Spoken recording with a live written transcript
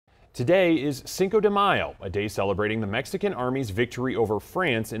Today is Cinco de Mayo, a day celebrating the Mexican Army's victory over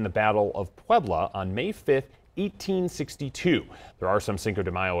France in the Battle of Puebla on May 5th, 1862. There are some Cinco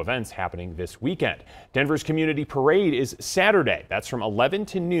de Mayo events happening this weekend. Denver's Community Parade is Saturday. That's from 11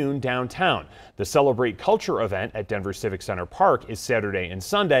 to noon downtown. The Celebrate Culture event at Denver Civic Center Park is Saturday and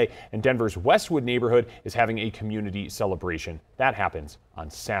Sunday, and Denver's Westwood neighborhood is having a community celebration. That happens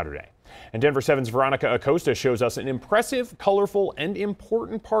on Saturday. And Denver 7's Veronica Acosta shows us an impressive, colorful, and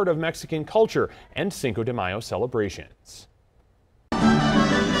important part of Mexican culture and Cinco de Mayo celebrations.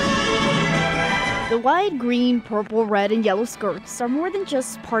 The white, green, purple, red, and yellow skirts are more than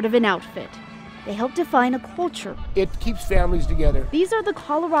just part of an outfit. They help define a culture. It keeps families together. These are the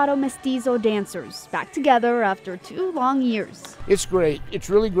Colorado Mestizo Dancers, back together after 2 long years. It's great. It's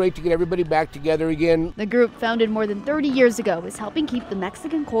really great to get everybody back together again. The group, founded more than 30 years ago, is helping keep the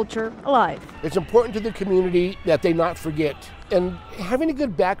Mexican culture alive. It's important to the community that they not forget. And having a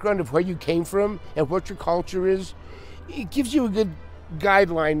good background of where you came from and what your culture is, it gives you a good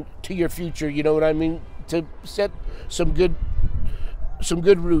guideline to your future, you know what I mean? To set some good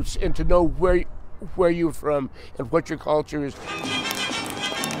roots and to know where you're from and what your culture is.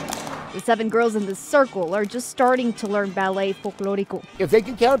 The 7 girls in this circle are just starting to learn ballet folklorico. If they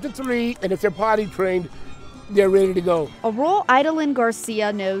can count to 3 and if they're potty trained, they're ready to go. A role Idalyn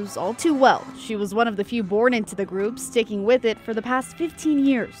Garcia knows all too well. She was one of the few born into the group, sticking with it for the past 15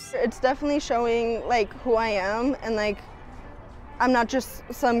 years. It's definitely showing who I am, and I'm not just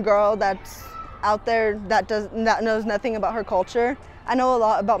some girl that's out there that knows nothing about her culture. I know a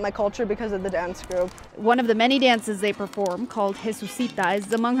lot about my culture because of the dance group. One of the many dances they perform, called Jesucita,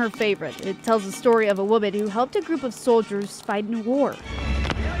 is among her favorite. It tells the story of a woman who helped a group of soldiers fight in a war.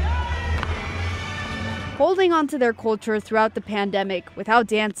 Holding on to their culture throughout the pandemic without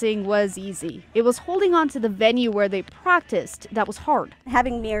dancing was easy. It was holding on to the venue where they practiced that was hard.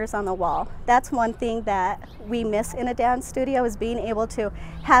 Having mirrors on the wall, that's one thing that we miss in a dance studio, is being able to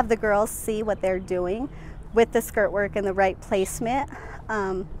have the girls see what they're doing with the skirt work and the right placement,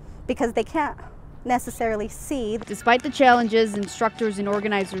 because they can't necessarily see. Despite the challenges, instructors and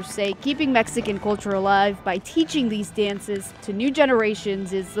organizers say keeping Mexican culture alive by teaching these dances to new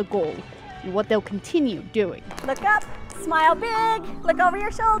generations is the goal, and what they'll continue doing. Look up, smile big, look over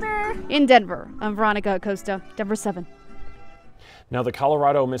your shoulder. In Denver, I'm Veronica Acosta, Denver 7. Now, the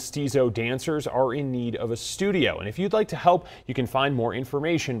Colorado Mestizo Dancers are in need of a studio, and if you'd like to help, you can find more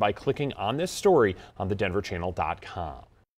information by clicking on this story on thedenverchannel.com.